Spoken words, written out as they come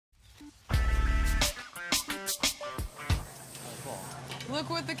Look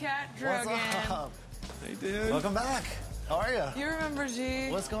what the cat drug in. What's up? Hey, dude. Welcome back. How are you? You remember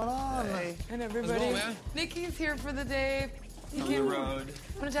G? What's going on? Hey. And everybody. What's going on, man? Nikki's here for the day. On the road.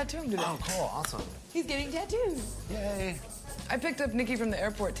 I'm gonna tattoo him today. Oh, cool. Awesome. He's getting tattoos. Yay. I picked up Nikki from the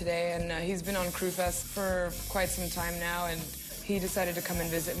airport today, and he's been on Crew Fest for quite some time now, and he decided to come and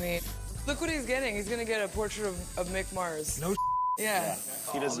visit me. Look what he's getting. He's gonna get a portrait of Mick Mars. No. Yeah.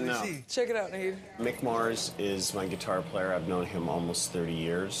 He doesn't know. Check it out, Nate. Mick Mars is my guitar player. I've known him almost 30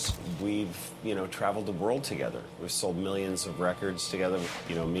 years. We've, traveled the world together. We've sold millions of records together.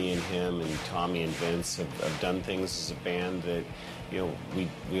 Me and him and Tommy and Vince have done things as a band that,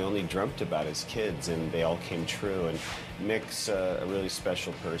 we only dreamt about as kids, and they all came true. And Mick's a really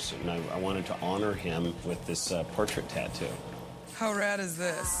special person, and I wanted to honor him with this portrait tattoo. How rad is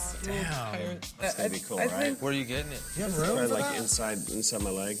this? Damn. It's gonna be cool, right? Where are you getting it? You have room Probably for like that? inside my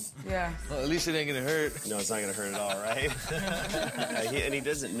leg. Yeah. Well, at least it ain't gonna hurt. No, it's not gonna hurt at all, right? And he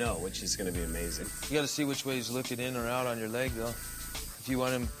doesn't know, which is gonna be amazing. You gotta see which way he's looking in or out on your leg, though. If you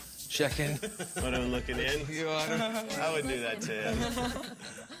want him checking. When I'm looking in, You want him? I would do that to him.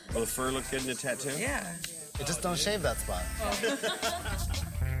 Will the fur look good in a tattoo? Yeah. Just don't shave that spot.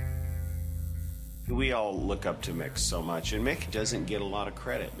 We all look up to Mick so much, and Mick doesn't get a lot of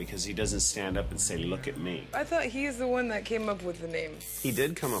credit because he doesn't stand up and say, "Look at me." I thought he's the one that came up with the name He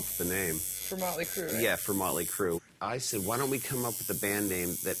did come up with the name. for Motley Crue, right? Yeah, for Motley Crue. I said, why don't we come up with a band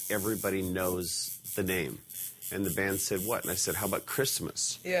name that everybody knows the name? And the band said, what? And I said, how about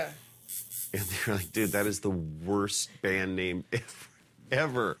Christmas? Yeah. And they were like, dude, that is the worst band name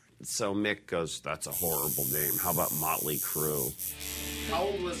ever. So Mick goes, that's a horrible name. How about Motley Crue? How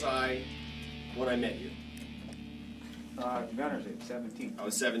old was I when I met you? Gunner's at 17. I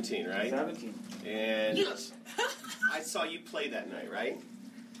was 17, right? 17. And yes. I saw you play that night, right?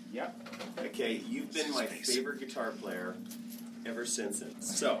 Yep. Okay, you've been my favorite guitar player ever since then.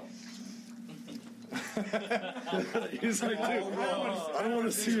 So. He's like, dude, I don't want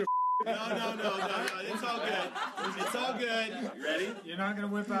to see your. No. It's all good. It's all good. You ready? You're not going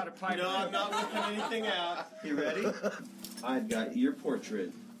to whip out a pipe. No, I'm not whipping anything out. You ready? I've got your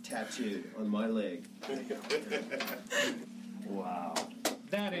portrait tattooed on my leg. Wow.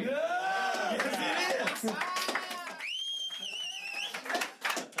 That ain't.